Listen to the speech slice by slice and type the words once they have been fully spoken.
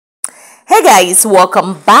Hey guys,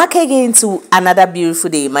 welcome back again to another beautiful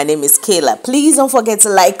day. My name is Kayla. Please don't forget to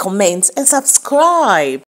like, comment and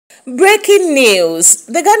subscribe. Breaking news.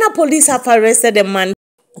 The Ghana police have arrested a man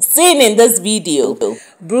seen in this video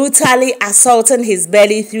brutally assaulting his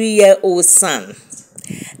barely 3-year-old son.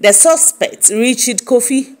 The suspect, Richard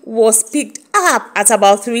Kofi, was picked up at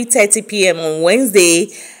about 3:30 p.m. on Wednesday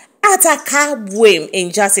at a car whim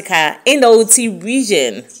in Jessica in the OT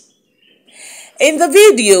region. In the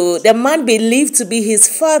video, the man believed to be his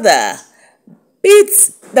father beats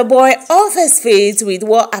the boy off his face with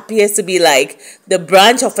what appears to be like the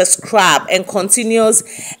branch of a scrap and continues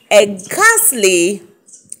a ghastly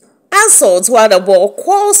assault while the boy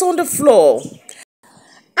crawls on the floor.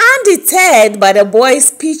 Undeterred by the boy's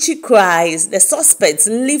pitchy cries, the suspect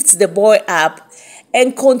lifts the boy up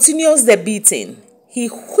and continues the beating. He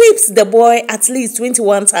whips the boy at least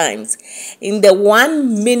 21 times in the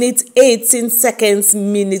 1 minute 18 seconds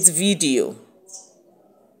video.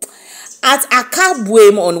 At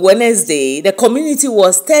Akabwem on Wednesday, the community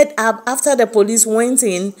was stirred up after the police went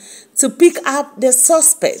in to pick up the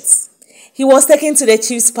suspect. He was taken to the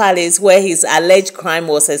chief's palace where his alleged crime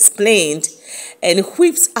was explained and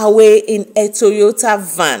whipped away in a Toyota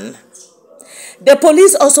van. The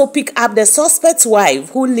police also picked up the suspect's wife,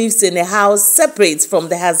 who lives in a house separate from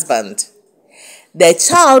the husband. The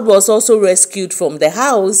child was also rescued from the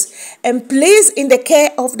house and placed in the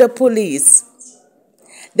care of the police.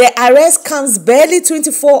 The arrest comes barely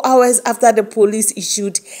 24 hours after the police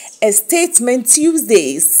issued a statement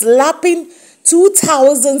Tuesday slapping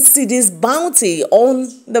 2,000 cedis bounty on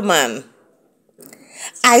the man.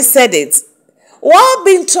 I said it. While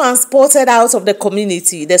being transported out of the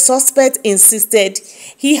community, the suspect insisted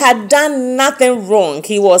he had done nothing wrong.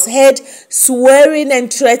 He was heard swearing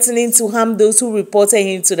and threatening to harm those who reported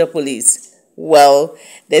him to the police. Well,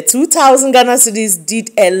 the 2,000 Ghana cedis did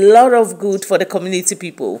a lot of good for the community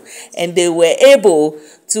people, and they were able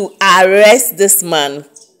to arrest this man,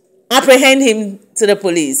 apprehend him to the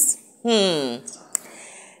police.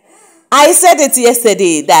 I said it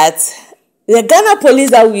yesterday that the Ghana police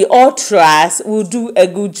that we all trust will do a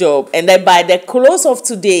good job, and that by the close of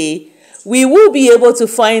today, we will be able to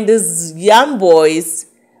find these young boys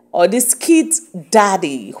or this kid's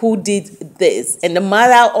daddy who did this, and the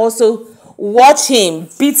mother also watch him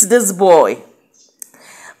beat this boy.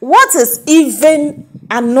 What is even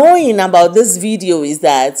annoying about this video is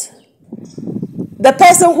that the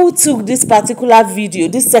person who took this particular video,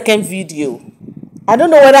 this second video, I don't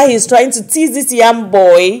know whether he's trying to tease this young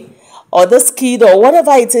boy or this kid or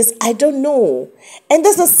whatever it is, I don't know. And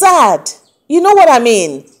this is sad. You know what I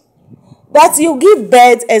mean? That you give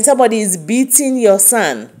birth and somebody is beating your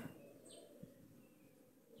son.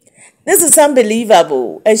 This is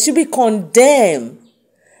unbelievable and should be condemned.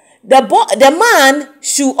 The man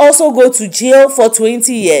should also go to jail for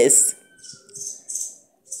 20 years.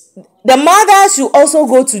 The mother should also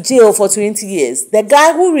go to jail for 20 years. The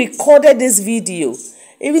guy who recorded this video,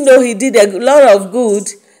 even though he did a lot of good,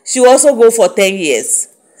 should also go for 10 years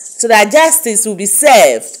so that justice will be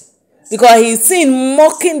served, because he's seen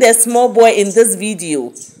mocking the small boy in this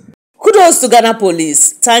video. Kudos to Ghana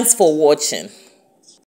police. Thanks for watching.